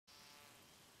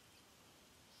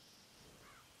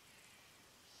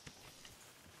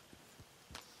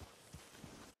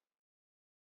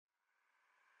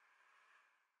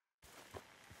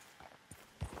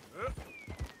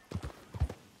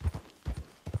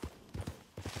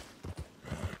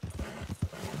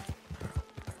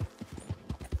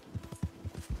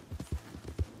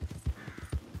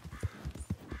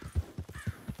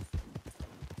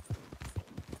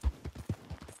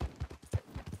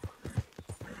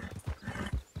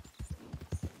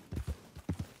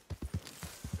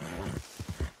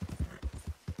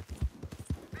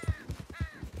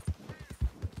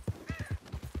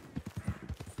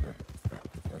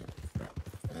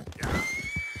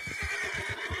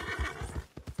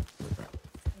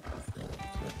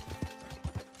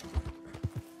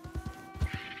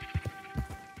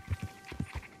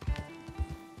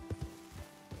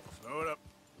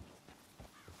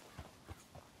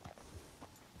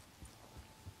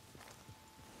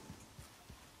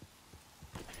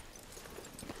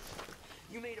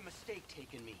made a mistake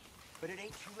taking me, but it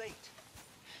ain't too late.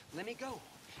 Let me go,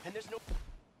 and there's no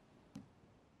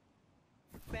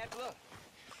bad blood.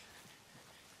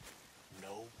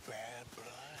 No bad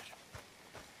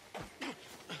blood?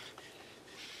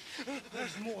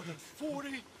 There's more than 40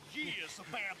 years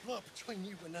of bad blood between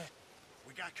you and that.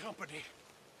 We got company.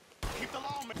 Keep the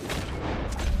law, man.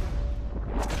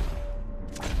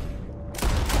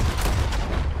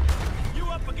 You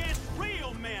up against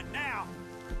real men now!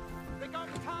 They got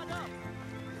you tied up!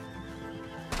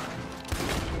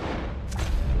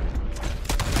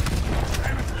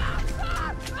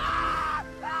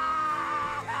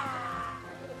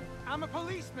 I'm a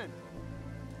policeman!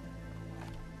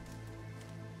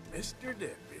 Mr.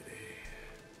 Deputy.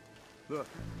 Look,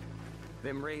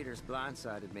 them raiders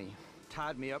blindsided me.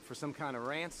 Tied me up for some kind of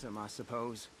ransom, I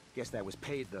suppose. Guess that was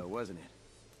paid, though, wasn't it?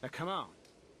 Now, come on.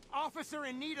 Officer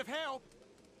in need of help!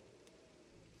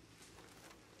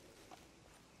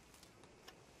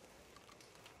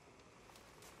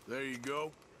 There you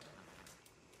go.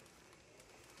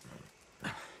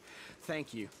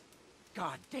 Thank you.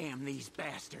 God damn these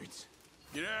bastards.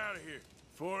 Get out of here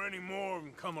before any more of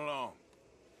them come along.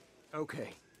 Okay.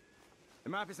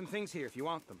 There might be some things here if you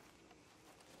want them.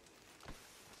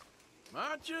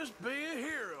 Might just be a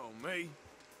hero, me.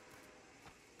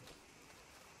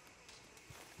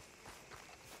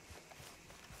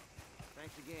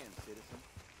 Thanks again, citizen.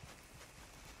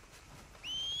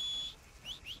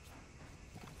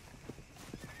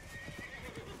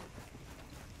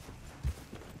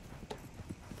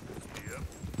 Yep.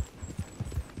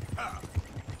 Ha!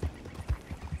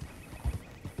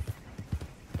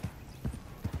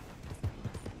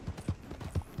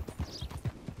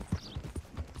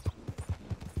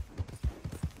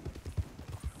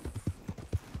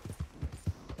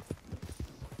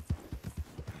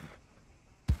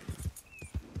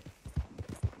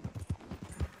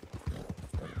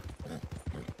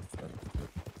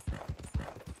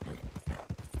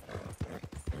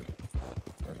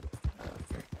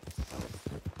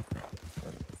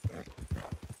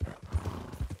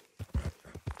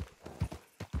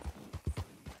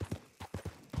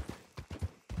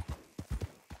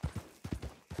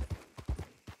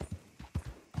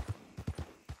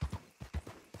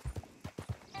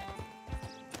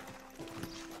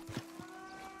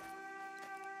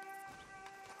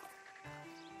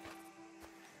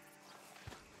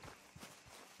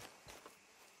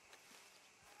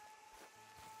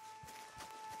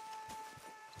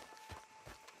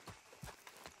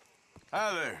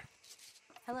 Hi there.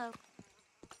 Hello.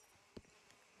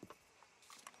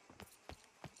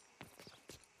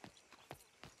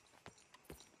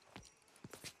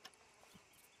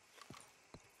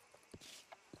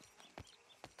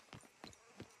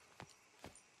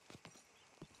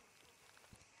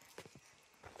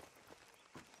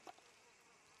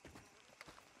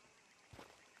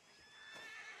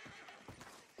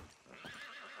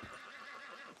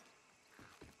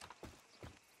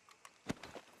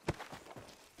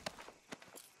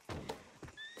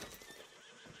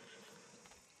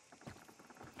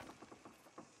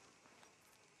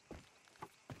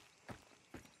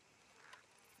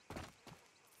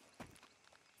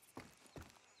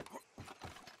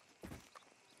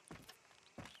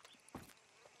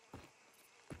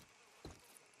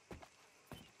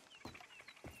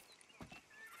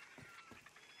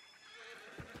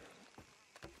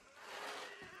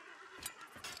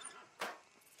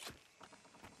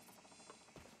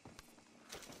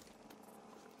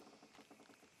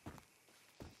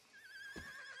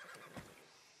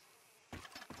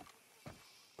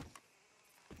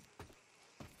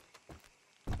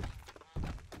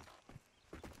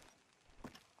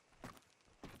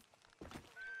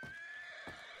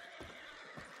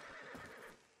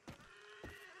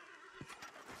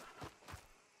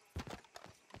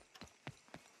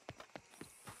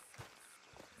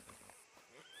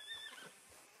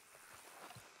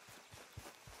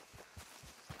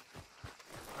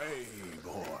 Hey,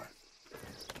 boy.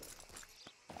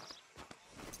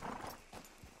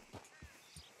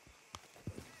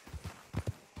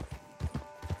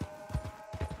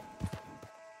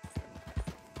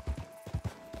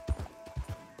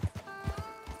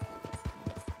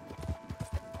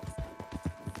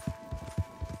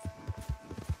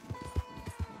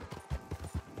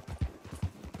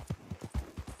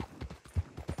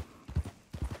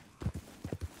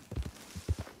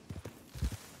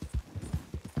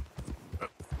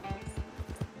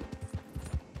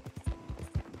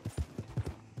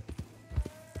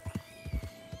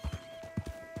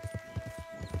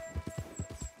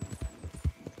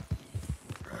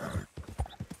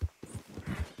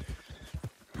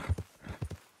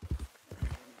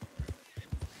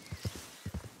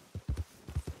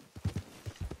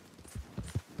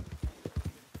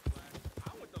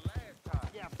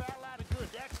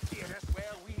 Yeah, that's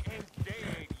well, we ain't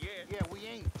dead yet. Yeah, we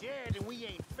ain't dead and we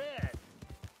ain't fed.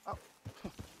 Oh,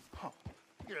 oh.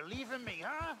 You're leaving me,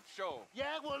 huh? Sure.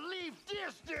 Yeah, well, leave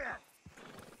this then.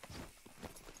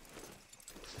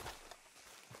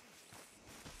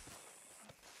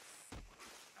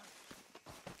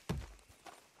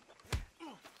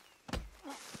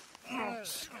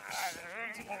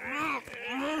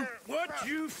 What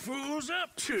you fools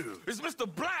up to? It's Mr.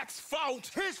 Black's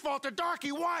fault. His fault, the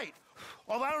darky white.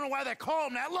 Although I don't know why they call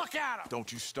him that. Look at him.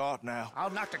 Don't you start now. I'll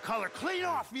knock the color clean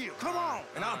off you. Come on.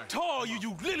 And I'll tell you,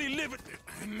 you lily-livered...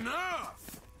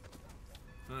 Enough!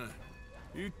 Huh.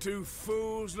 You two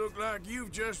fools look like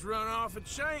you've just run off a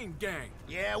chain gang.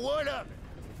 Yeah, what of it?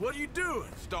 What are you doing?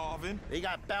 Starving. They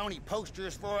got bounty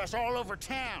posters for us all over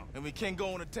town. And we can't go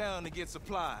into town to get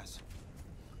supplies.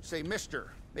 Say,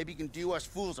 mister, maybe you can do us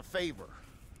fools a favor.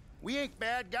 We ain't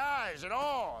bad guys at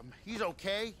all. He's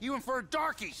okay. You in for a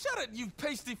darky. Shut it, you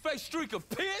pasty-faced streak of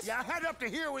piss! Yeah, I had up to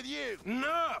here with you.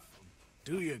 Enough!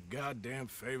 Do your goddamn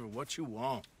favor what you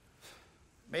want.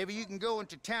 Maybe you can go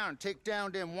into town and take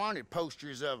down them wanted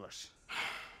posters of us.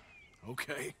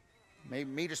 Okay. Maybe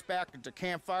meet us back at the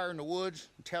campfire in the woods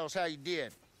and tell us how you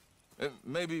did.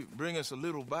 Maybe bring us a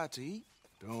little bite to eat.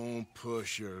 Don't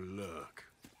push your luck.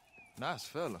 Nice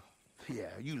fella.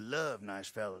 Yeah, you love nice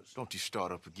fellas. Don't you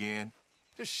start up again.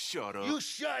 Just shut up. You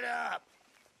shut up!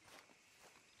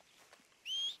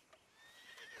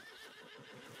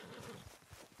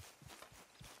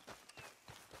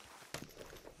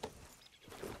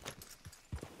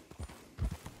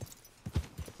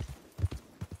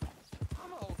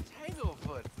 I'm all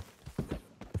tanglefoot.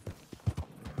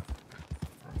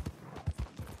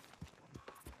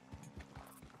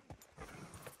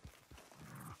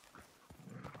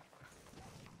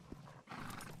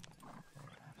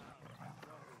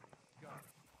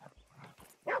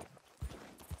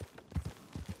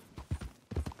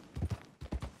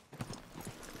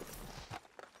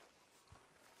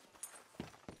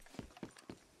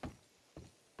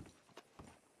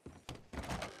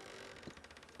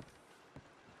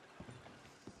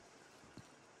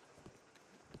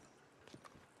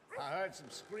 I heard some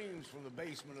screams from the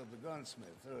basement of the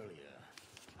gunsmith earlier.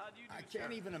 I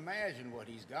can't even imagine what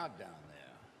he's got down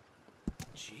there.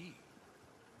 Gee.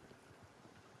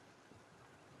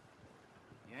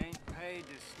 You ain't paid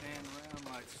to stand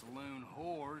around like saloon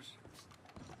whores.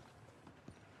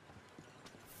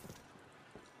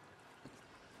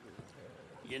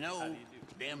 You know,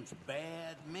 them's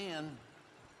bad men.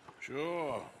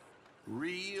 Sure.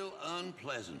 Real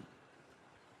unpleasant.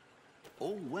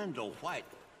 Old Wendell White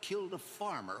killed a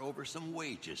farmer over some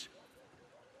wages.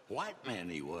 White man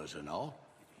he was and all.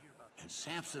 And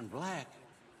Samson Black,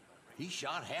 he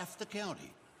shot half the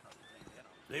county.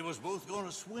 They was both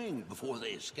gonna swing before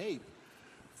they escaped.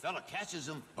 Fella catches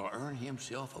them or earn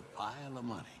himself a pile of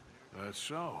money. That's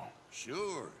so.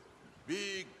 Sure,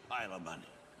 big pile of money.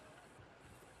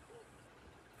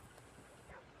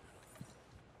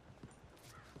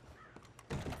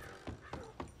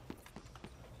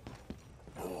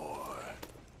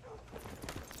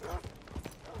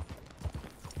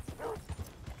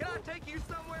 Can I take you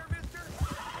somewhere, mister?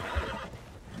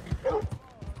 I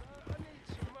need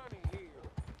some money here.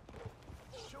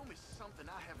 Show me something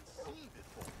I haven't seen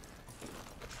before.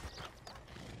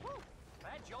 Whew,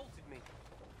 that jolted me.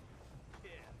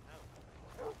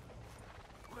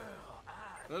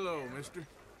 Hello, mister.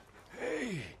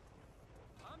 Hey.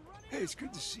 Hey, it's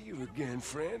good to see you again,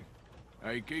 friend.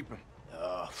 How you keeping?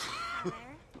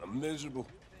 I'm miserable.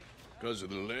 Because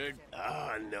of the leg?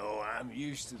 Ah, no, I'm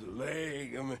used to the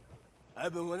leg. I mean,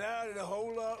 I've been without it a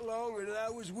whole lot longer than I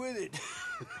was with it.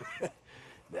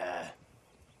 Nah,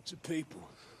 it's a people.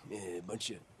 Yeah, a bunch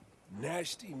of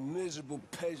nasty, miserable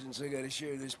peasants I gotta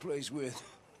share this place with.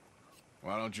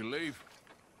 Why don't you leave?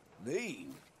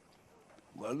 Leave?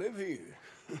 Well, I live here.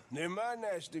 They're my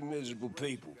nasty, miserable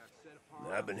people.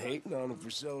 And I've been hating on them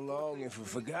for so long, if I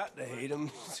forgot to hate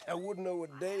them, I wouldn't know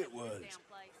what day it was.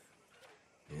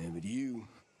 Yeah, but you,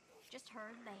 Just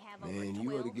heard they have over man,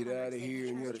 you ought to get out of here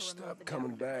and you ought to signatures remove stop the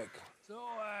coming government. back. So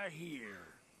I hear.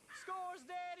 Scores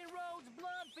dead in Rhodes'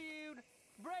 blood feud.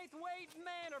 Braithwaite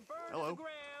Manor burned Hello. to the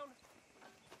ground.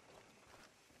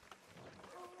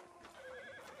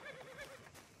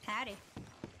 Howdy.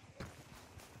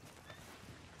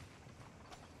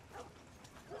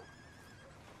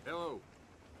 Hello.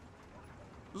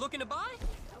 Looking to buy?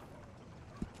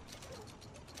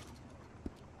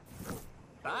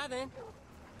 Buy then.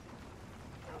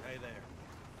 Hey there.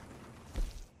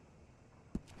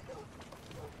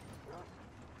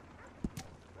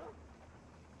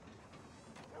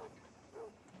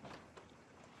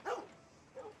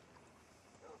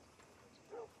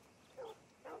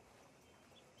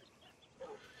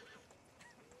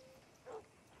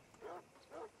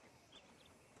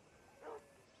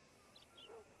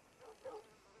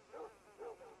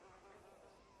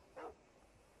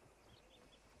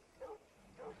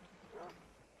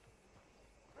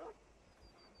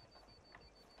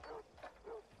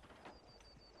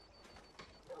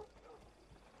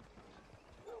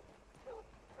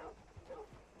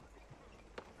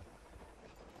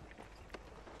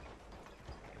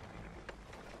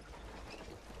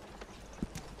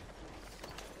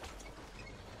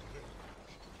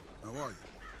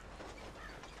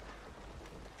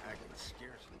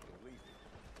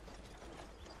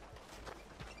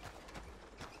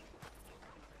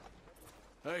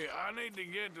 Hey, I need to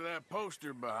get to that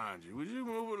poster behind you. Would you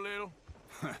move a little?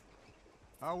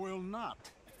 I will not.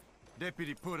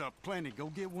 Deputy put up plenty. Go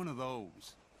get one of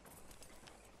those.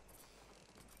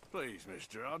 Please,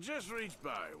 mister, I'll just reach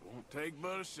by. It won't take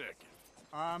but a second.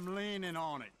 I'm leaning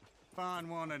on it. Find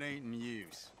one that ain't in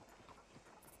use.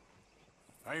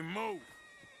 Hey, move.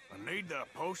 I need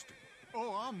that poster.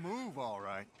 Oh, I'll move, all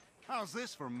right. How's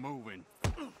this for moving?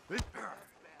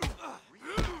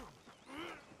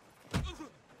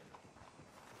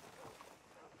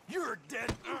 You're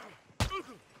dead.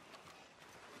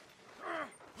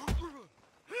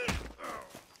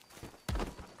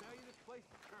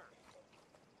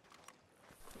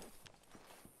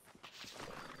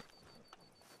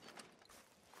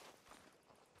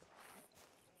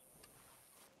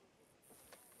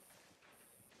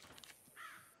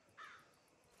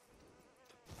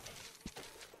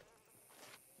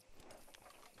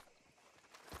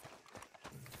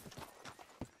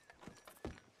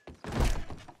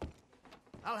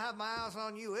 I'll have my eyes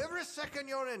on you every second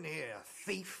you're in here,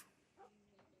 thief.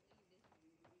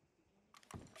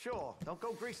 Sure, don't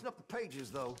go greasing up the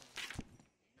pages, though.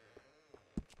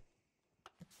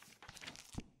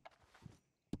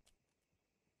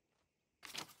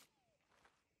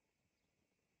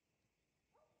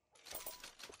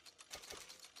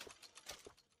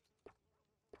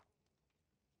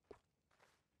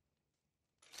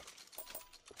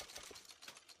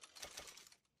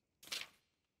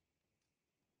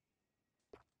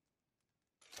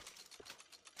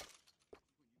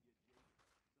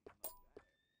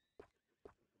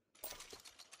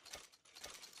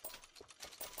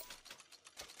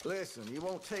 Listen, you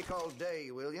won't take all day,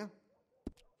 will you?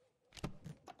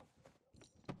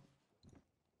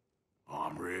 Oh,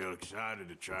 I'm real excited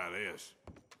to try this.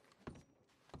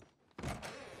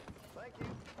 Thank you.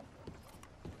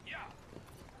 Yeah.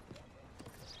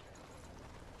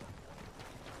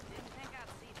 Didn't think I'd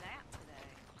see that today.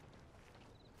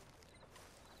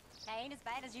 They ain't as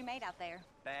bad as you made out there.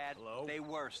 Bad. Hello? They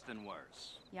worse than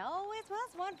worse. You always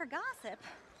was one for gossip.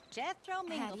 Jethro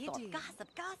How do you Minglethorpe. do?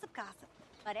 Gossip, gossip, gossip.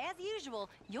 But as usual,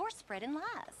 you're spreading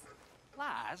lies.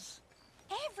 Lies?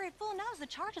 Every fool knows the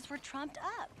charges were trumped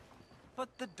up. But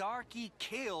the darky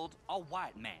killed a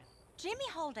white man. Jimmy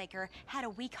Holdacre had a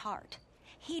weak heart.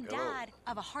 He died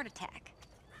of a heart attack.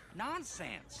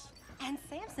 Nonsense. And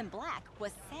Samson Black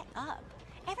was set up.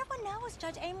 Everyone knows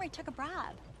Judge Amory took a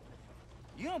bribe.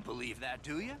 You don't believe that,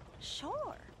 do you?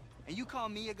 Sure. And you call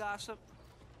me a gossip?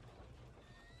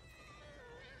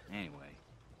 Anyway.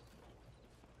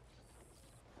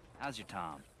 How's your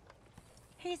Tom?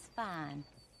 He's fine.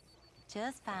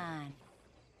 Just fine.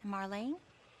 And Marlene?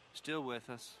 Still with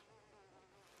us.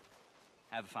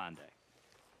 Have a fine day.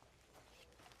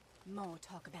 More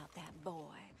talk about that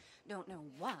boy. Don't know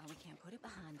why we can't put it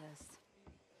behind us.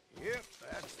 Yep,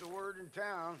 that's the word in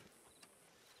town.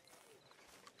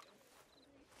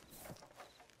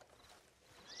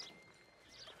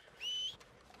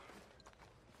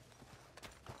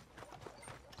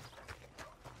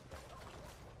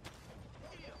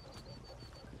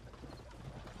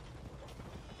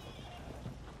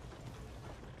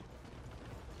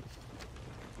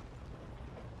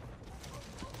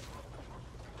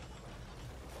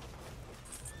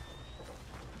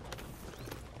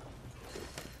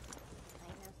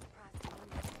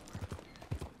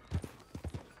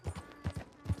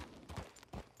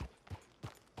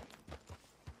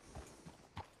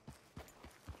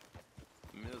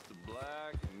 Mr.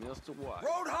 Black and Mr. White.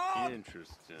 Roadhog!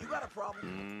 Interesting. You got a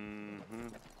problem? Mm-hmm.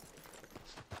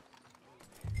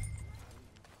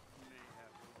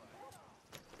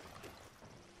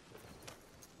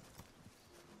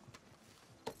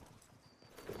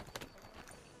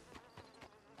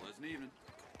 Pleasant evening.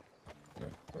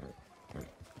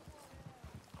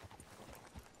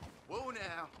 Whoa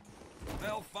now.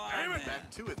 Well, fine.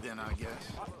 Back to it then, I guess.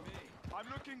 I'm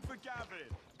looking for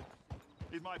Gavin.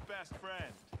 He's my best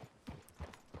friend.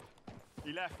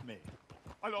 He left me.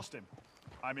 I lost him.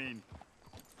 I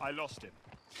lost him.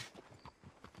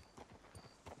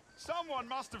 Someone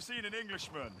must have seen an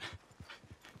Englishman.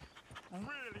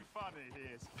 Really funny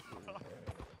he is.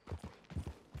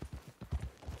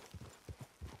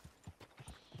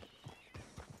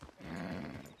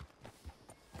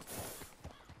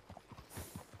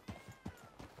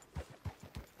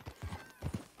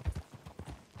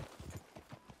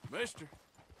 Mister,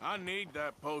 I need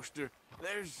that poster.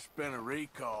 There's been a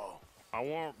recall. I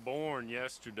weren't born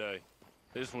yesterday.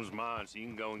 This one's mine, so you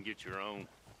can go and get your own.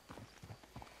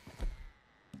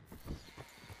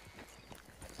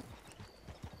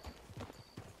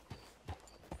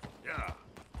 Yeah.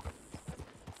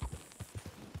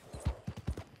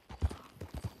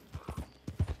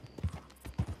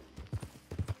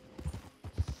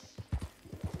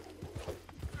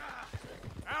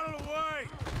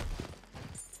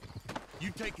 You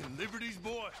taking liberties,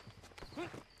 boy?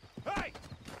 Hey!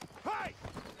 Hey!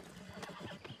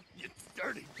 You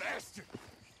dirty bastard!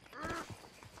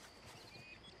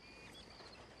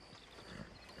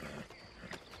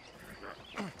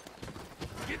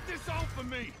 Get this off of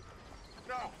me!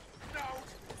 No, no!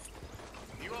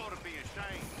 You ought to be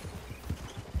ashamed.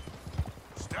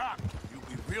 Stop! You'll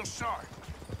be real sorry.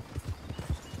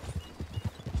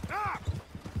 Stop!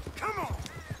 Come on!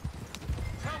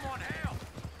 Someone help!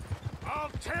 I'll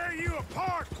tear you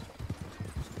apart!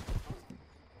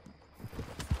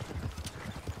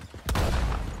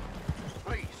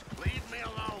 Please, leave me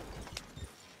alone.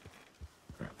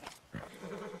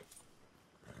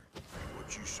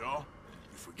 What you saw,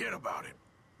 you forget about it,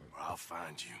 or I'll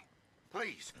find you.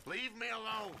 Please, leave me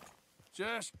alone.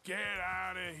 Just get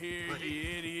out of here,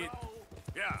 you idiot. No.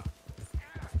 Yeah.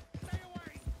 Stay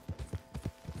away!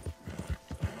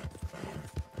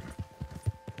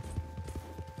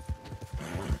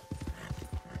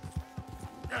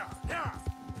 Yeah, yeah!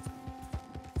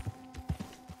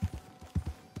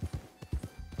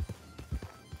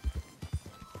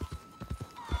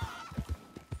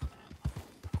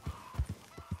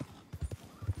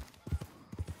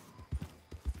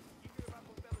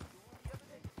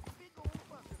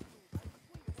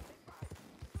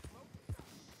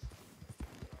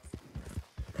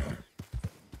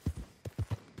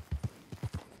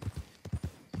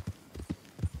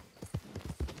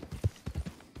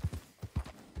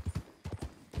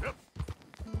 Yep.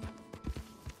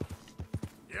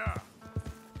 Yeah.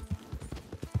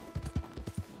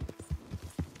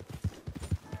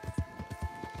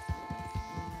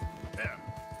 Yeah.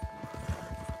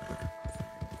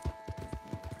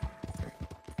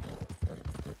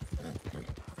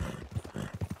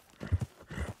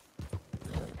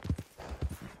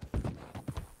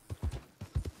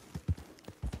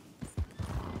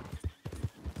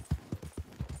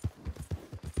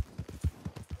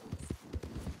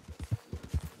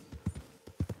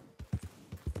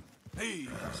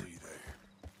 Easy there.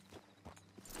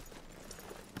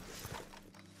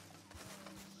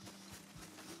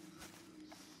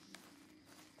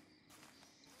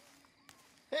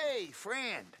 Hey,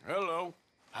 friend. Hello.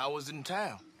 How was it in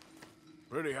town?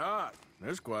 Pretty hot.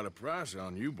 There's quite a price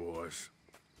on you boys.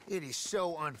 It is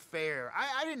so unfair.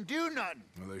 I didn't do nothing.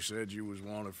 Well, they said you was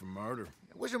wanted for murder.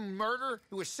 It wasn't murder.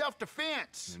 It was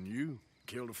self-defense. And you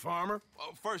killed a farmer?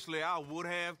 Well, firstly, I would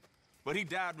have, but he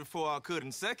died before I could.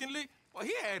 And secondly, well,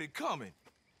 he had it coming.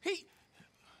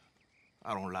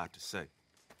 I don't like to say.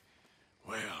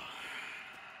 Well...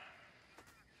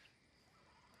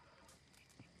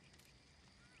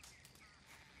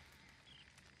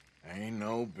 ain't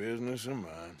no business of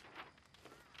mine.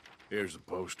 Here's the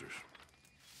posters.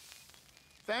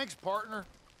 Thanks, partner.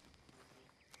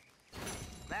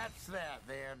 That's that,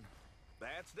 then.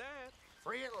 That's that.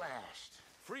 Free at last.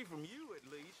 Free from you, at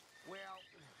least. Well,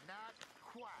 not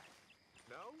quite.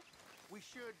 No? We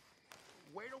should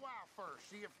wait a while first,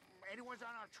 see if anyone's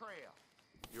on our trail.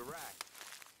 You're right.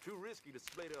 Too risky to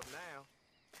split up now.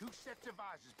 2 sets of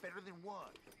eyes is better than 1.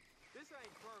 This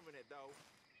ain't permanent, though.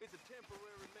 It's a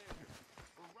temporary measure.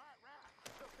 Well, right.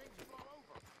 So things blow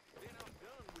over. Then I'm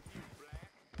done with you, Black.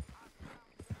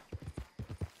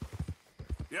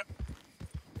 Yep.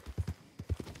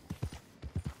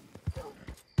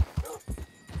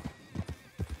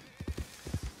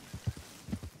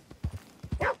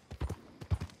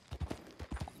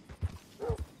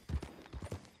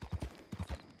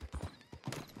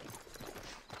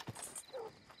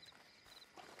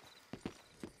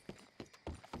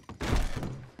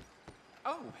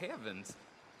 Oh, heavens.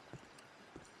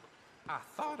 I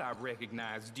thought I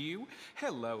recognized you.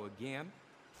 Hello again.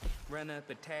 Run up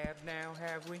a tab now,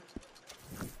 have we?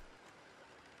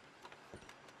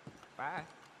 Bye.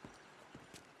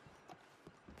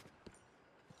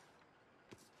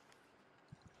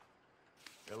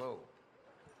 Hello.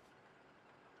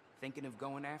 Thinking of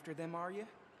going after them, are you?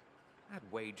 I'd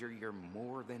wager you're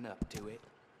more than up to it.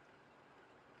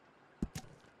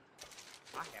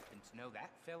 I happen to know that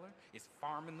feller is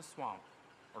farming the swamp,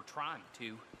 or trying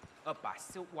to, up by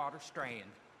Siltwater Strand.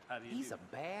 He's a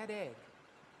bad egg.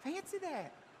 Fancy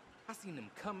that. I seen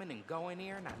him coming and going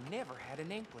here, and I never had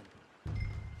an inkling.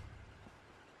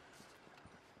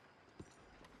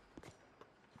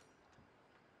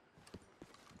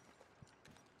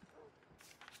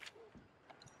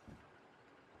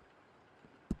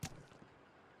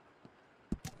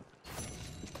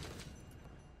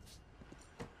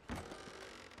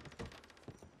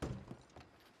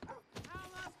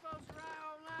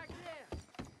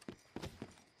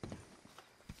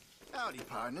 Howdy,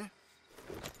 partner.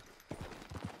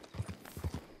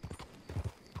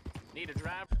 Need a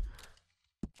driver?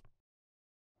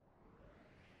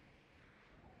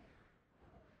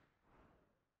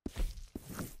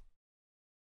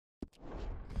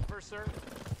 First, sir.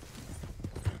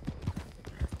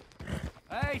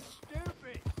 Hey,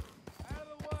 stupid! Out of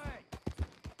the way!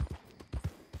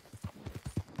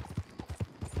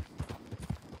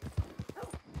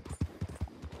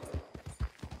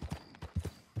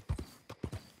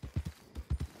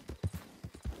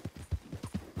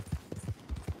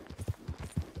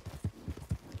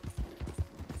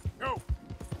 Go!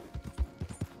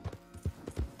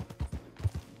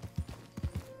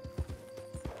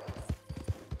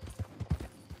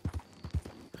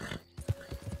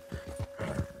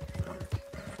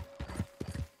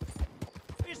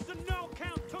 It's the no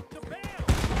count took the bell!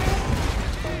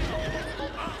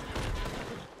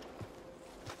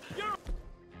 You're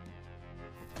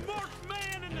a marked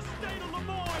man in the state of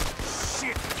Lemoyne!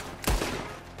 Shit!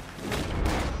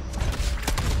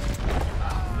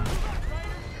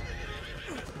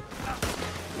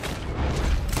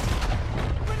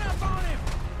 Run up on him!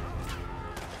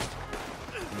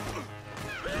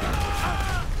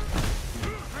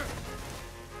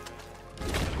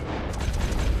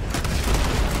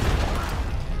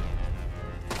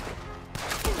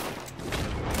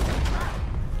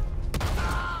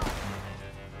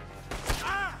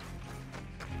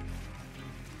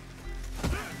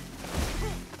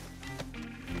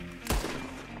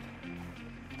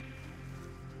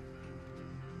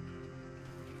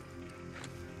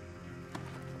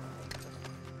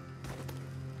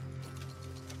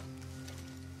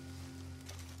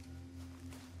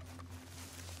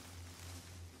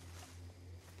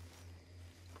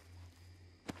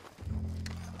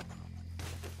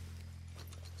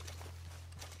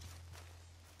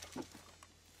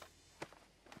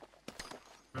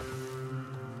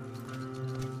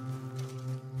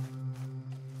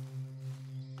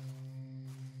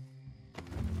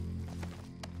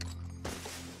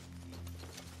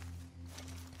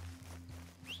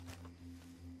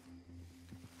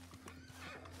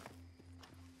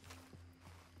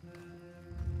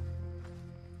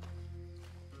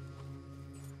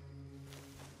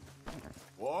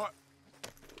 What?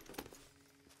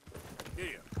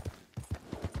 Here.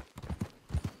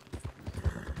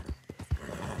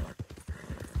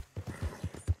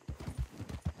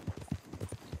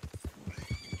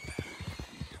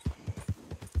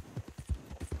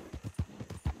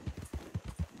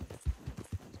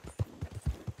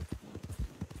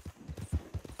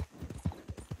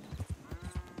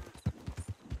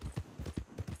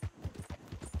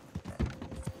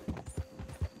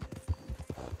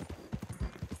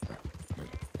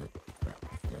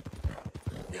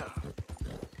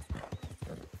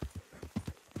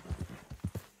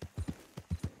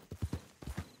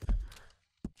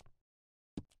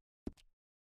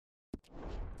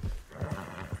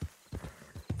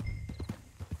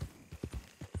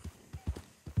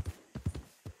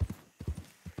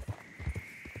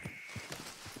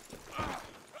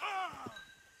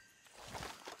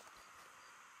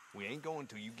 We ain't going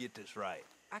till you get this right.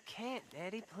 I can't,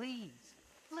 Daddy, please.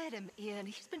 Let him in.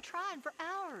 He's been trying for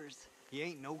hours. He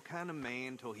ain't no kind of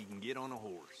man till he can get on a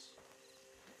horse.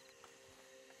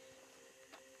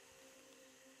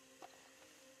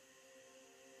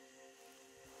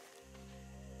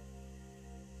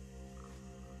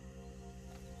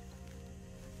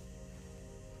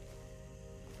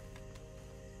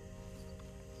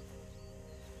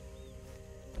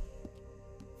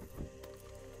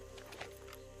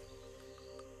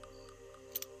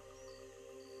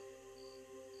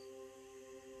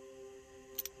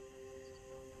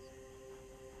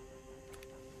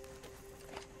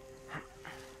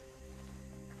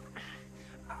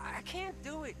 I can't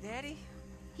do it, Daddy.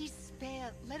 He's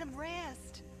spent. Let him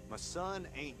rest. My son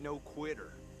ain't no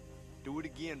quitter. Do it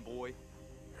again, boy.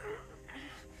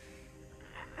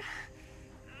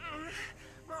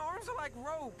 My arms are like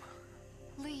rope.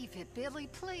 Leave it, Billy,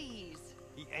 please.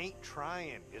 He ain't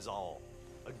trying, is all.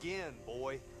 Again,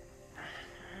 boy.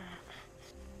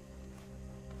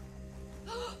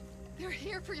 They're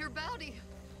here for your bounty.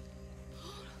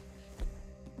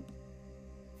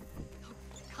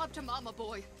 Come to Mama,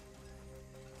 boy.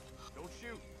 Don't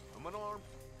shoot. I'm unarmed.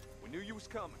 We knew you was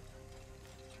coming.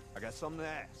 I got something to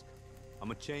ask. I'm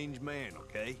a changed man,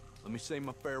 okay? Let me say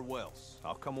my farewells.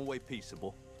 I'll come away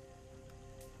peaceable.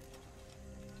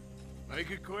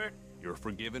 Make it quick. You're a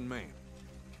forgiving man.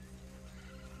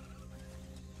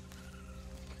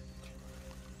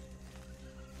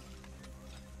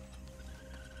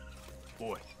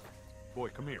 Boy,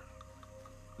 come here.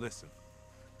 Listen.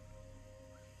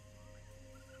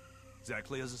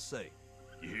 Exactly as I say.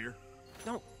 You hear?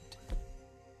 Don't.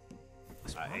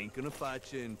 I ain't gonna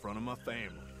fight you in front of my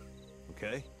family,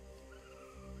 okay?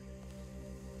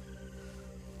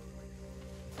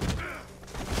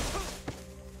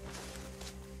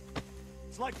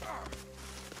 It's like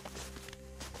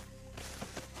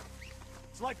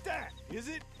that, is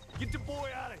it? Get the boy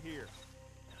out of here.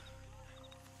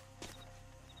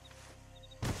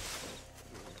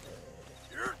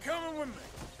 You're coming with me.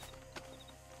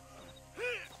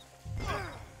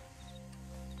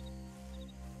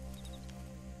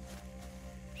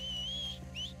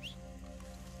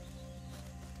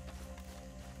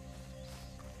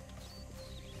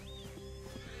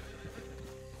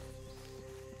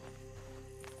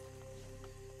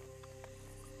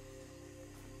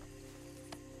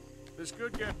 This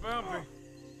could get bumpy.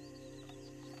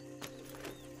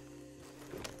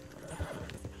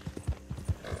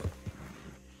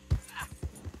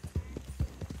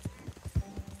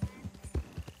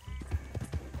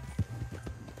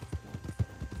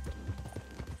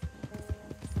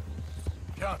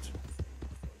 Johnson!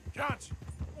 Johnson!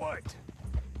 What?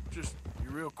 Just,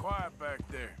 you're real quiet back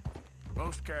there.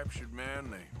 Most captured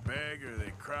men, they beg or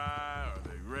they cry or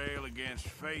they rail against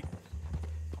fate.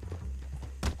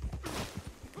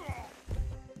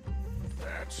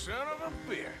 That son of a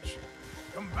bitch!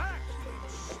 Come back, you little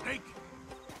snake!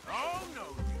 Oh,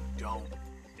 no, you don't.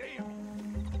 Damn!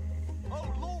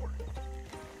 Oh, Lord!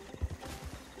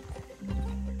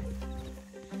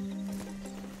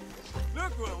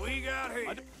 Look what we got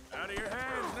here. Out of your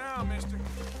hands now, mister.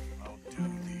 I'll do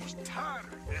these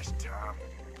tighter this time.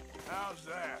 How's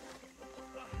that?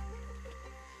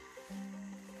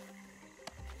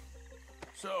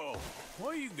 So,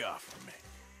 what you got for me?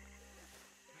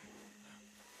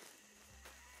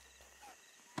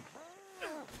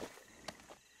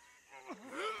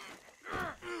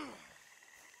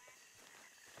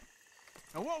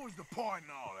 Now, what was the point in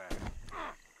all that?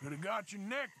 Could have got your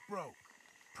neck broke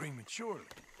prematurely.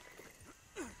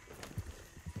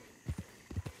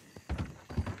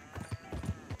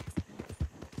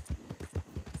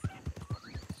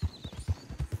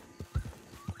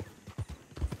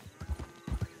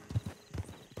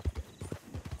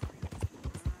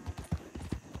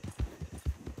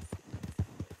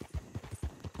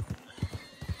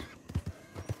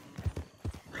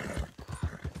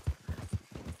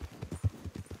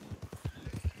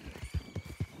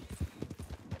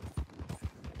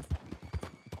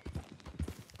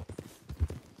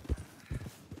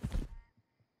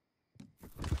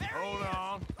 Hold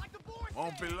on.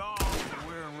 Won't be long till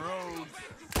we're in Rhodes.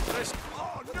 Listen.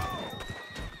 Oh, no!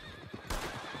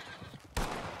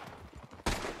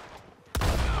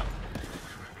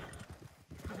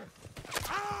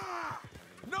 Ah!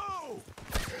 No!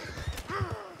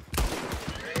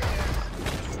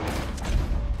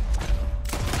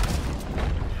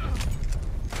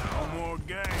 No more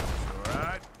games, all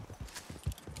right?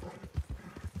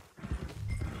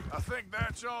 I think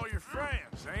that's all your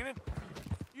friends, ain't it?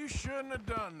 You shouldn't have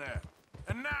done that.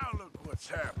 And now look what's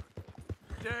happened.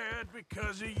 Dead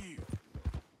because of you.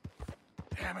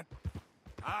 Damn it.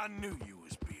 I knew you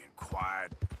was being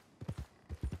quiet.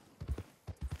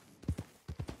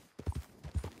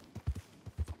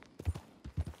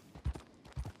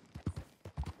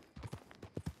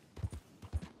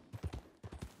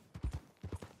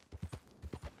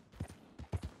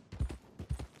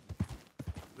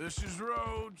 This is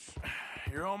Rhodes.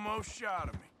 You're almost shot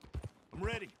of me. I'm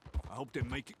ready. I hope they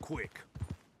make it quick.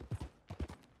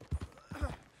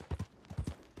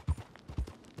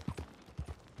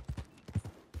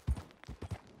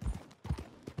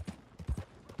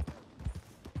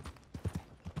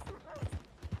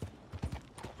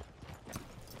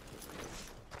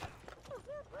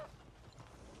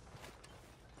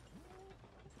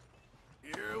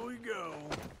 Here we go.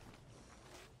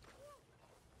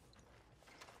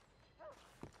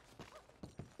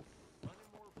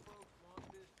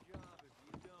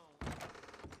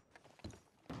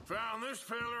 Found this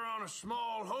feller on a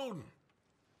small holding.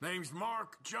 Name's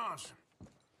Mark Johnson.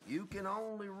 You can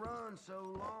only run so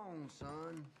long,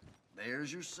 son.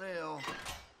 There's your cell.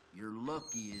 You're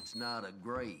lucky it's not a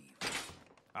grave.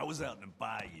 I was out in the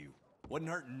bayou. Wasn't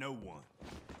hurting no one.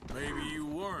 Maybe you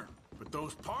weren't, but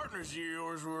those partners of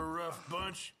yours were a rough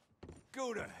bunch.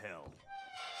 Go to hell.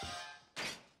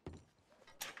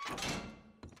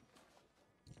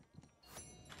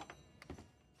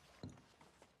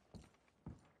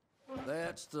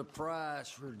 That's the price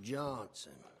for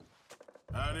Johnson.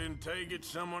 I didn't take it,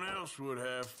 someone else would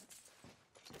have.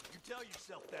 You tell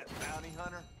yourself that, bounty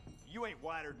hunter. You ain't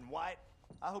whiter than white.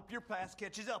 I hope your past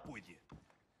catches up with you.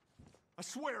 I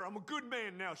swear I'm a good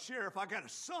man now, Sheriff. I got a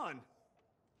son.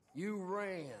 You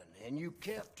ran, and you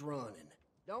kept running.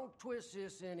 Don't twist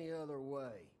this any other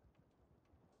way.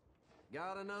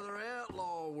 Got another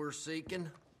outlaw we're seeking.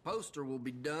 Poster will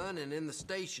be done and in the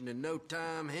station in no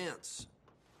time hence.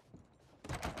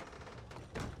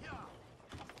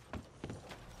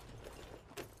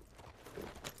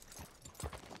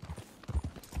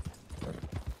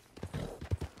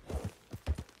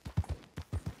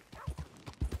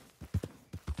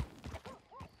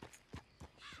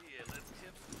 Shit, let's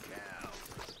tip some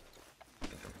cows.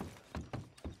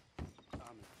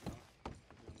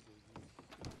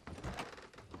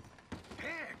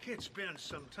 Heck, it's been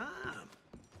some time.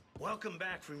 Welcome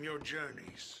back from your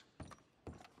journeys.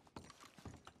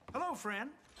 Hello, friend.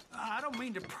 I don't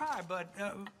mean to pry, but,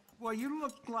 well, you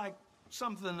look like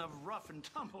something of rough and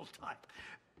tumble type.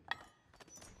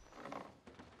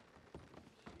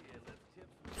 Shit, let's tip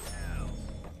some cows.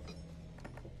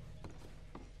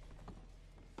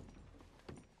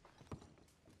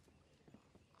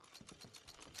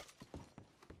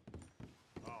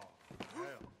 Oh,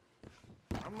 hell.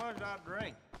 How much I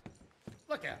drink?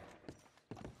 Look at it.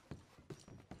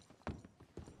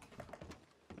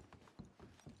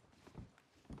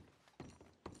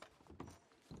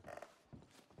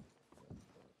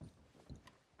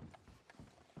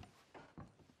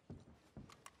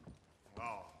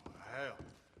 Oh, hell.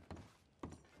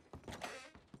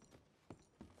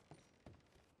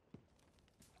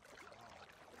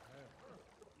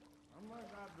 How much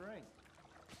I drink?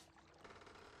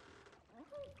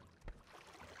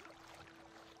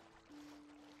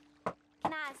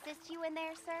 Can I assist you in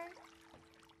there, sir?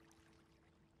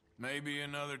 Maybe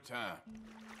another time.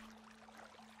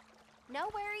 No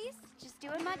worries. Just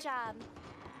doing my job.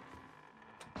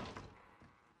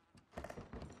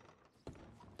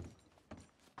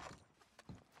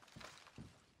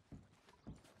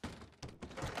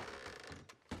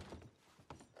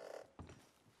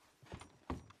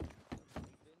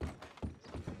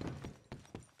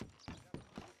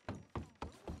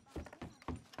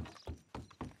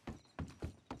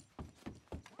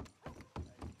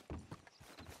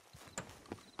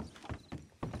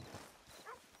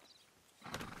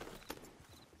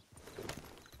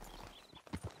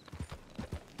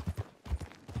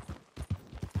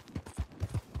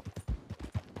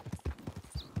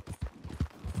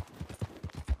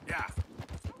 Yeah.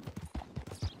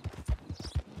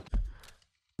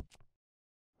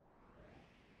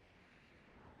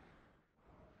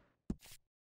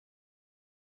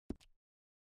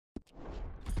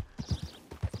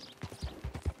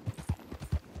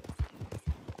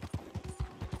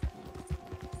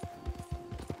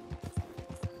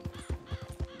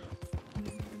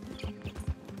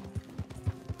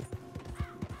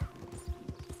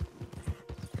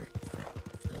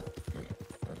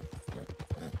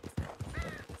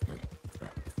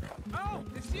 Oh,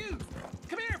 it's you!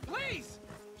 Come here, please!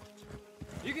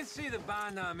 You can see the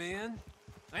bind I'm in.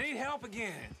 I need help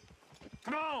again.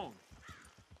 Come on!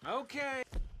 Okay.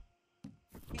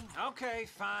 Okay,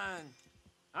 fine.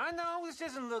 I know this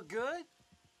doesn't look good.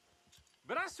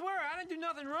 But I swear, I didn't do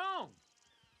nothing wrong.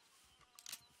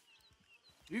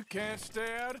 You can't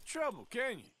stay out of trouble,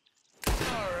 can you?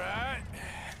 All right.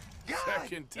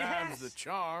 Second time's the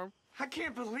charm. I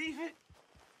can't believe it.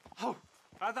 Oh,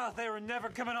 I thought they were never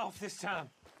coming off this time.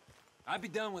 I'd be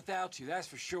done without you, that's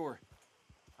for sure.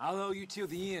 I'll owe you till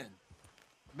the end.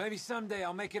 Maybe someday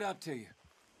I'll make it up to you.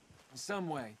 In some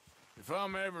way. If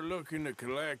I'm ever looking to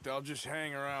collect, I'll just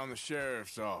hang around the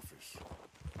sheriff's office.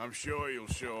 I'm sure you'll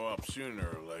show up sooner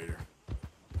or later.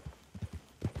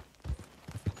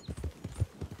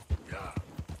 Yeah.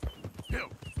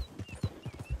 Help.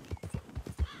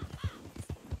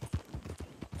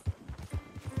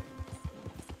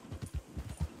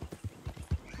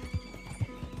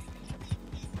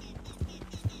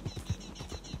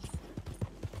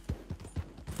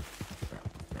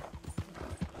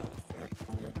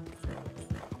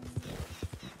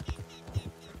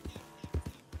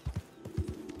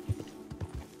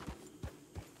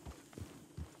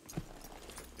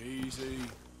 Easy.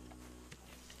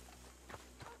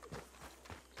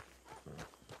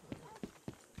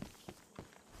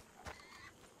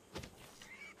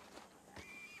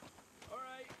 All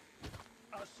right.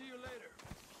 I'll see you later.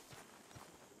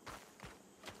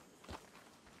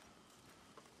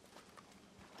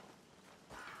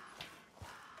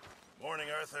 Morning,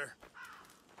 Arthur.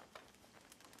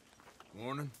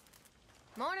 Morning.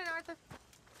 Morning, Arthur.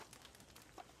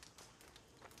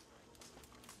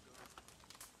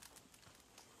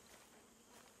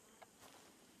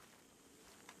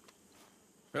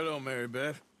 Hello, Mary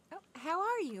Beth. Oh, how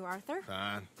are you, Arthur?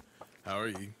 Fine. How are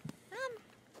you?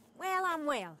 Well, I'm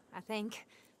well, I think.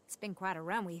 It's been quite a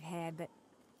run we've had, but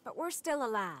But we're still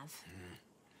alive.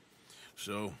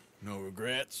 So, no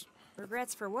regrets?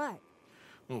 Regrets for what?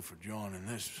 Well, for joining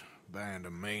this band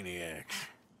of maniacs.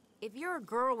 If you're a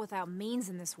girl without means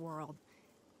in this world,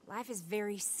 life is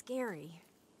very scary.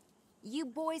 You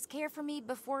boys cared for me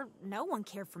before no one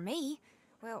cared for me.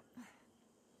 Well,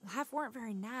 life weren't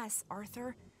very nice,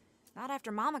 Arthur. Not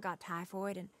after Mama got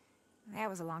typhoid, and that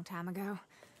was a long time ago.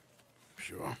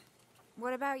 Sure.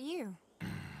 What about you?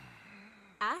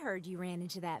 I heard you ran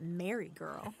into that Mary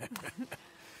girl.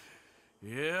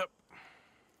 Yep.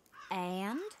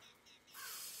 And?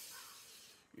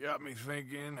 Got me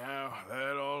thinking how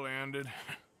that all ended.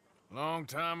 Long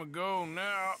time ago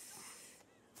now.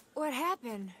 What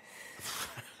happened?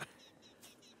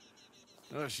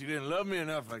 Well, she didn't love me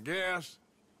enough, I guess.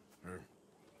 Or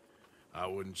I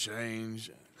wouldn't change.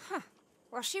 Huh.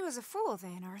 Well, she was a fool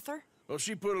then, Arthur. Well,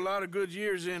 she put a lot of good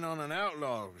years in on an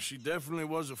outlaw. She definitely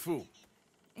was a fool.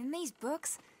 In these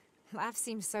books, life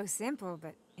seems so simple,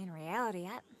 but in reality,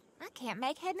 I can't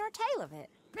make head nor tail of it.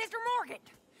 Mr. Morgan!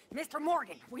 Mr.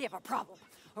 Morgan, we have a problem.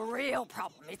 A real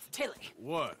problem. It's Tilly.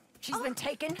 What? She's been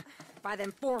taken by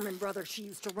them Foreman brothers she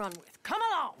used to run with. Come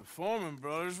along! The Foreman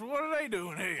brothers? What are they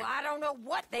doing here? Well, I don't know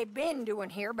what they've been doing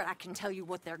here, but I can tell you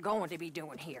what they're going to be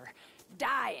doing here.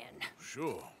 Dying.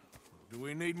 Sure. Do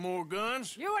we need more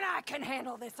guns? You and I can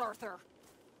handle this, Arthur.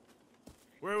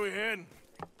 Where are we heading?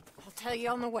 I'll tell you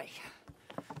on the way.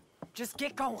 Just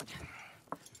get going.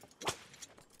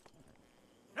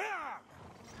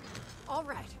 All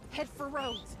right, head for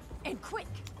Rhodes, and quick.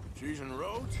 She's in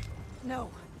Rhodes? No,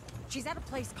 she's at a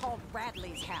place called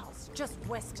Radley's house, just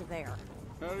west of there.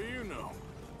 How do you know?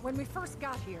 When we first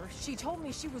got here, she told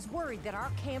me she was worried that our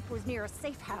camp was near a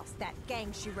safe house that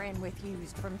gang she ran with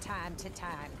used from time to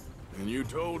time. And you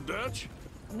told Dutch?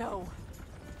 No.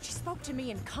 She spoke to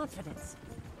me in confidence.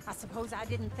 I suppose I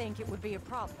didn't think it would be a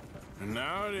problem. And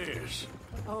now it is.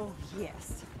 Oh,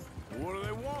 yes. What do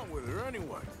they want with her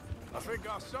anyway? I think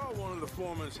I saw one of the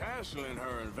foremans hassling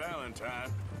her and Valentine.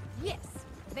 Yes,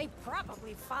 they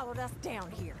probably followed us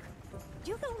down here.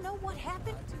 You don't know what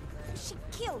happened? She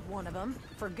killed one of them,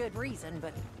 for good reason,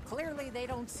 but clearly they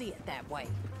don't see it that way.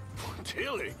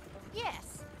 Tilly?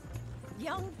 Yes.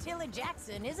 Young Tilly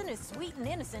Jackson isn't as sweet and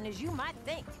innocent as you might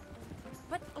think.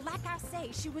 But like I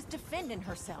say, she was defending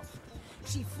herself.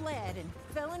 She fled and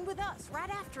fell in with us right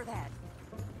after that.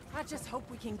 I just hope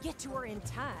we can get to her in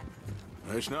time.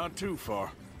 It's not too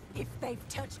far. If they've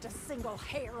touched a single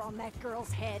hair on that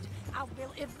girl's head, I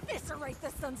will eviscerate the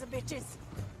sons of bitches.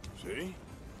 See?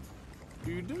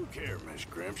 You do care, Miss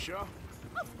Grimshaw.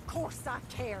 Of course I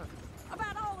care.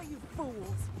 About all of you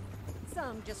fools.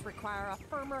 Some just require a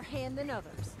firmer hand than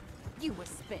others. You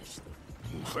especially.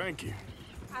 Thank you.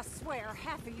 I swear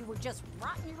half of you would just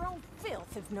rot in your own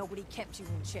filth if nobody kept you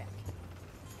in check.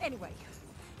 Anyway,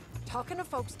 talking of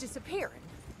folks disappearing,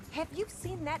 have you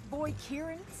seen that boy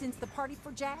Kieran since the party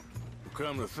for Jack?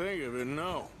 Come to think of it,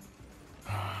 no.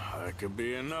 That could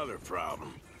be another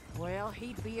problem. Well,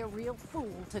 he'd be a real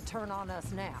fool to turn on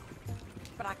us now.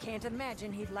 But I can't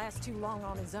imagine he'd last too long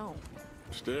on his own.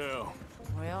 Still.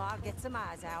 Well, I'll get some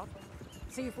eyes out.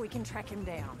 See if we can track him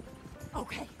down.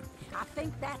 Okay, I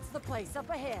think that's the place up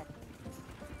ahead.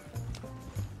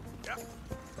 Yep.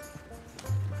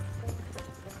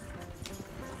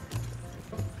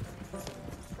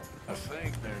 I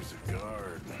think there's a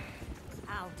guard.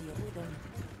 I'll deal with him.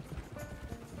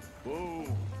 Whoa.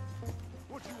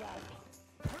 What you want?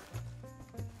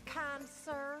 Kind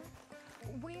sir,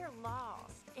 we're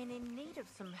lost and in need of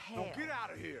some help. Don't get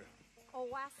out of here. Oh,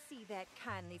 I see that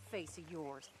kindly face of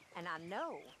yours, and I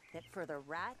know that for the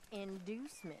right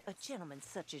inducement, a gentleman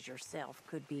such as yourself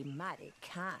could be mighty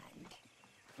kind.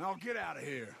 Now get out of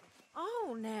here.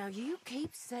 Oh, now you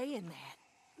keep saying that.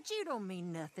 But you don't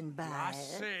mean nothing by I it.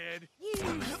 said...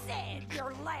 You said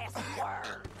your last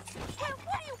word. Well,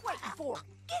 what are you waiting for?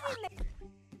 Get in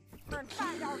there and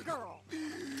find our girl.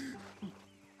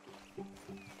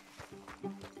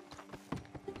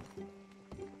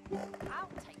 I'll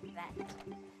take that.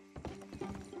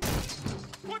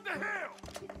 What the hell?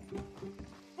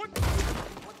 What the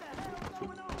hell is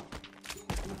going on?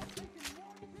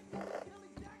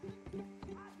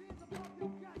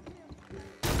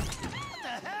 What the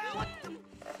hell? What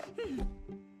the...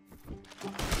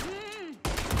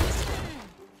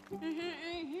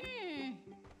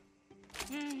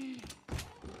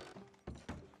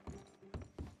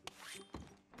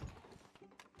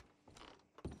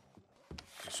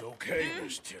 It's okay,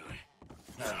 Miss Tilly.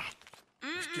 Now,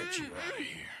 let's get you out of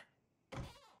here.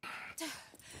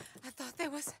 I thought there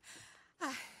was...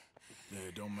 Yeah,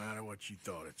 it don't matter what you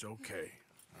thought. It's okay.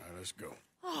 All right, let's go.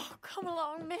 Oh, come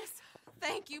along, miss.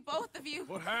 Thank you, both of you.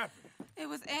 What happened? It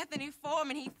was Anthony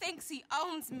Foreman. He thinks he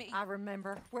owns me. I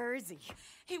remember. Where is he?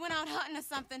 He went out hunting or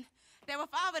something. There were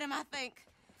 5 of them, I think.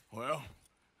 Well,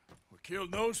 we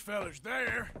killed those fellas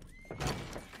there.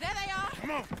 There they are.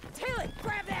 Come on. Tilly,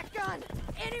 grab that gun.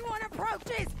 Anyone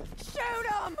approaches, shoot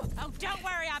them. Oh, don't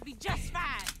worry. I'll be just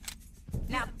fine.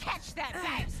 Now catch that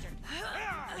bastard.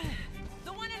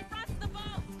 The one in front's the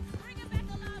boat. Bring him back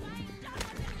alive. I ain't done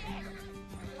with him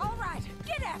yet. All right,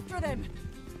 get after them.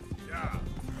 Yeah.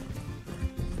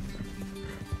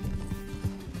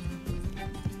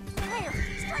 There,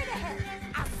 straight ahead.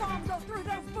 I saw him go through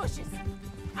those bushes.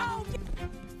 Oh,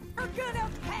 you're gonna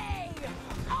pay,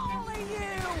 all of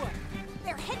you.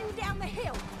 They're heading down the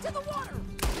hill to the water.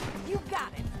 You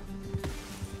got it.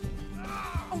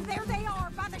 Oh, there they are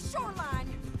by the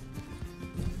shoreline.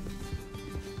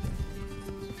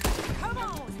 Come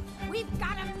on, we've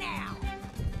got them now.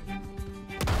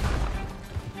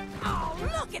 Oh,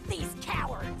 look at these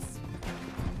cowards.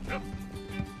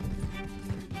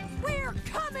 We're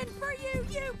coming for you,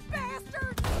 you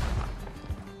bastards!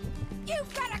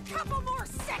 You've got a couple more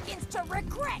seconds to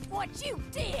regret what you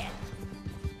did!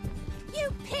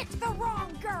 You picked the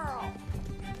wrong girl!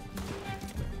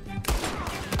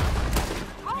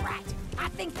 All right, I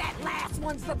think that last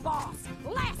one's the boss.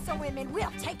 Lasso him and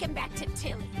we'll take him back to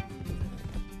Tilly.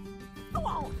 Go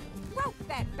on, rope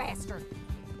that bastard.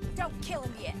 Don't kill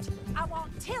him yet. I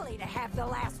want Tilly to have the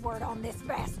last word on this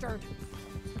bastard.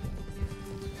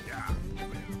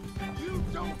 You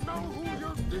don't know who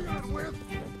you're dealing with.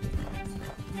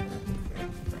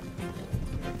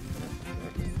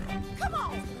 Come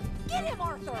on! Get him,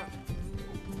 Arthur!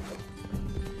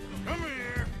 Come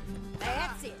here.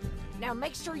 That's it. Now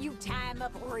make sure you tie him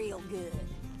up real good.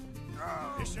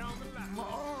 It's on the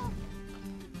line.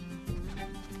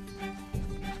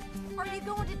 Are you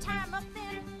going to tie him up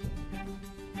then?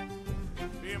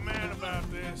 Be a man about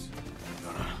this.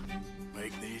 Gonna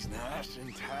make these nice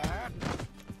and tight.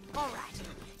 All right.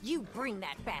 You bring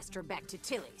that bastard back to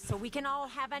Tilly so we can all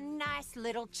have a nice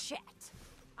little chat.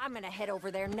 I'm gonna head over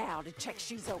there now to check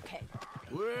she's okay.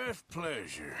 With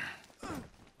pleasure.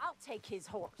 I'll take his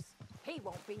horse. He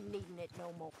won't be needing it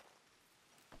no more.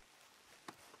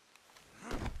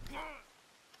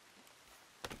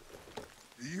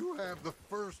 Do you have the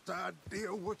first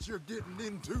idea what you're getting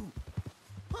into?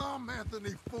 I'm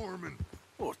Anthony Foreman.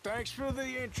 Well, thanks for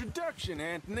the introduction,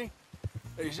 Anthony.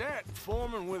 Is that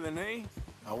Foreman with an E?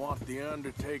 I want the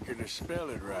Undertaker to spell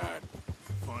it right.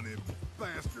 Funny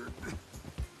bastard.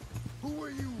 Who are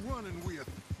you running with?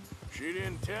 She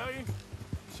didn't tell you?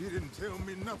 She didn't tell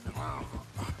me nothing.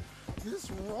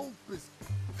 This rope is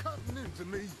cutting into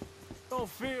me. Don't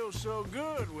feel so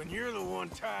good when you're the one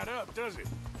tied up, does it?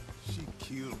 She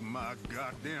killed my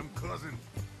goddamn cousin.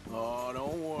 Oh,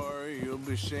 don't worry. You'll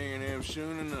be seeing him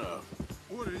soon enough.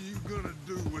 What are you gonna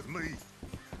do with me?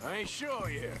 I ain't sure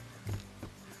yet.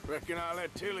 Reckon I'll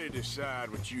let Tilly decide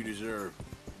what you deserve.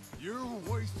 You're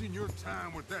wasting your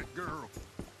time with that girl.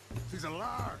 She's a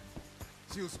liar.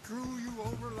 She'll screw you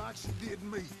over like she did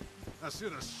me. I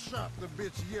should have shot the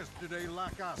bitch yesterday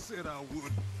like I said I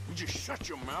would. You just shut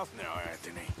your mouth now,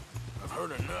 Anthony. I've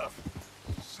heard enough.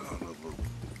 Son of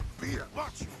a bitch.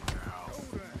 Watch you now.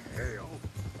 Go to hell,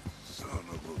 son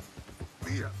of a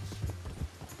bitch.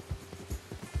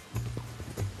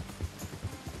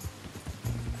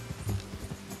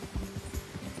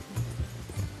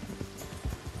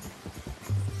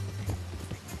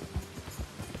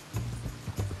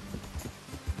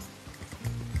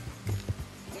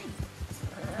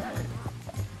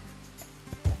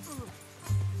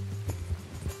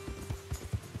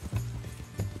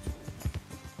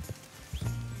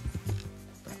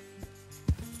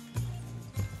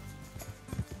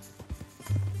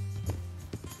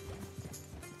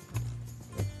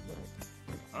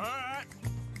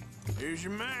 Here's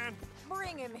your man.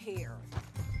 Bring him here.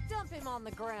 Dump him on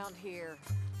the ground here.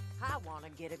 I want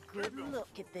to get a good look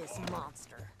at this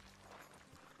monster.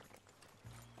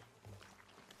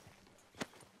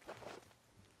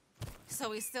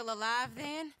 So he's still alive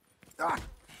then?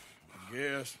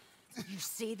 Yes. You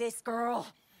see this girl?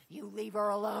 You leave her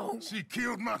alone. She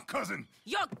killed my cousin.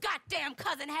 Your goddamn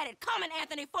cousin had it coming,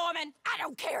 Anthony Foreman. I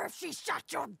don't care if she shot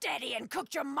your daddy and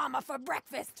cooked your mama for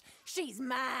breakfast. She's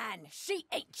mine. She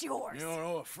ate yours. You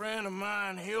know, a friend of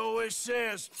mine, he always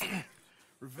says,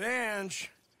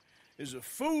 revenge is a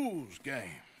fool's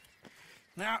game.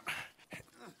 Now,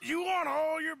 you want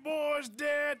all your boys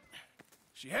dead?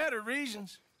 She had her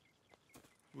reasons.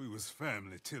 We was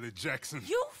family, Tilly Jackson.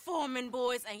 You Foreman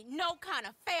boys ain't no kind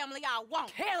of family I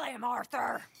want. Kill him,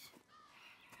 Arthur.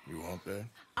 You want that?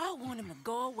 I want him to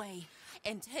go away.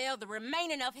 and tell the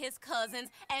remaining of his cousins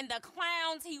and the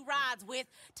clowns he rides with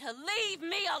to leave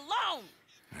me alone.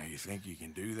 Now, you think you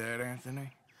can do that,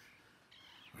 Anthony?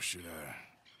 Or should I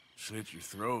slit your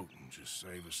throat and just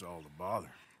save us all the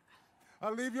bother?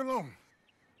 I'll leave you alone.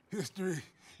 History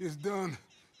is done.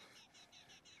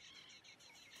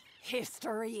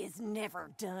 History is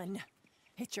never done.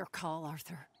 It's your call,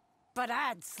 Arthur. But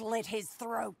I'd slit his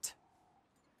throat.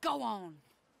 Go on.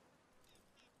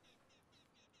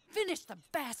 Finish the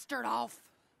bastard off.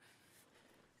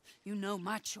 You know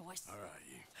my choice. All right,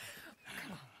 you.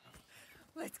 Come on.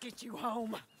 Let's get you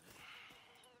home.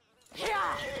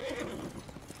 Yeah!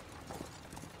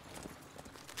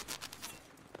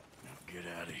 Now get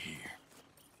out of here.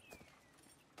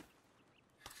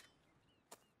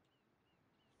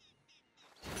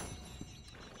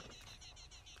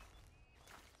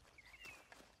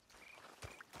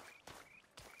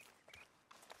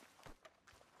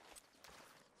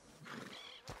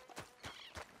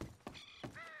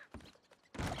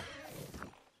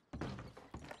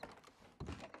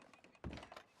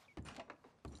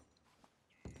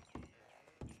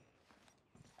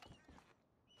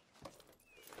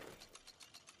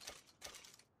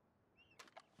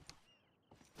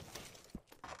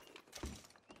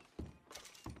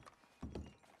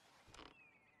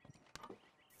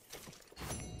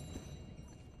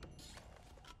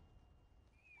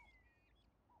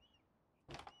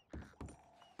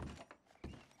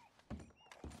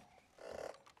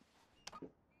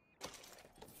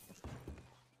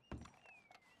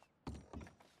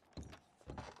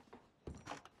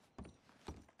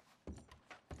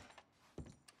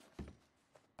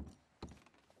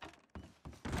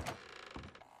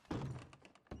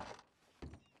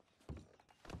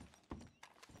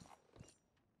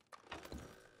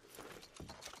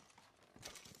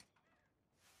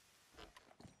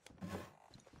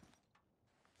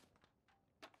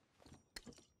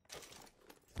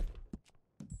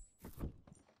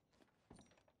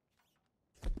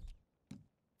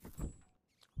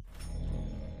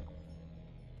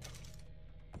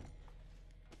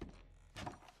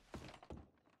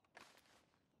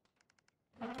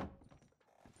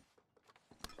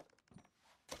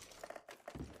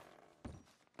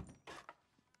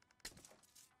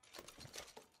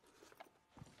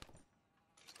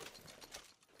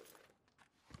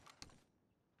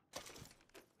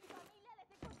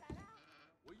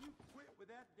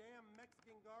 That damn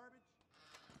Mexican garbage?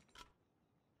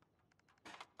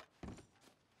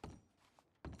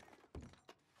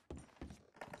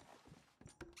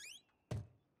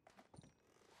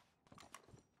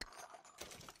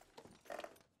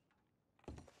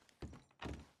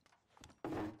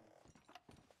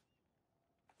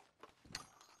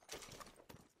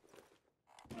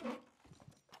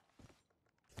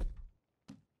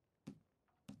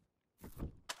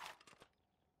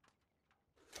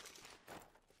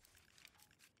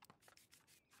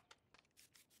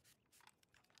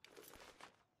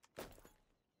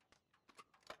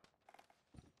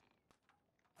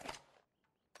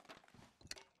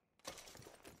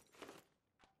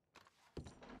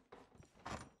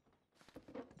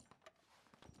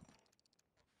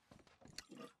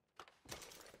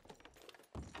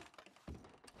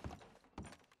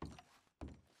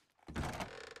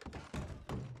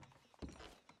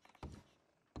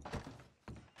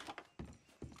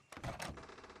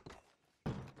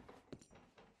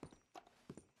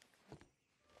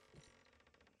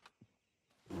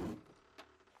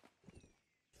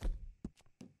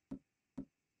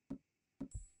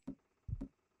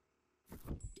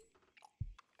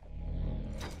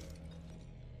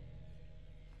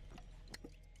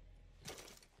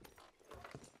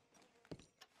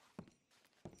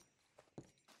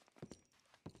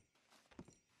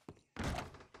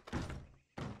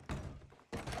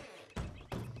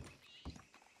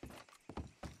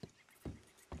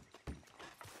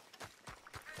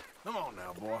 Come on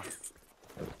now, boy.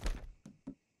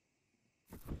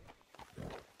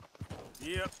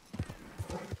 Yep.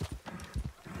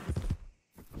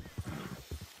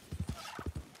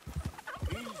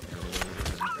 Easy.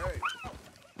 Hey.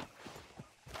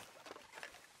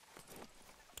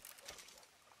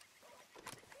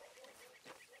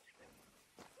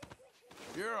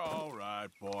 You're all right,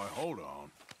 boy. Hold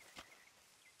on.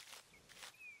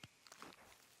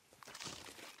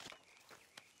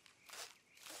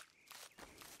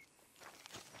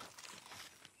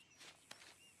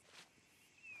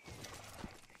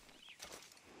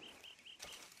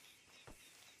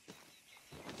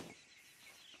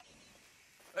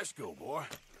 Let's go, boy.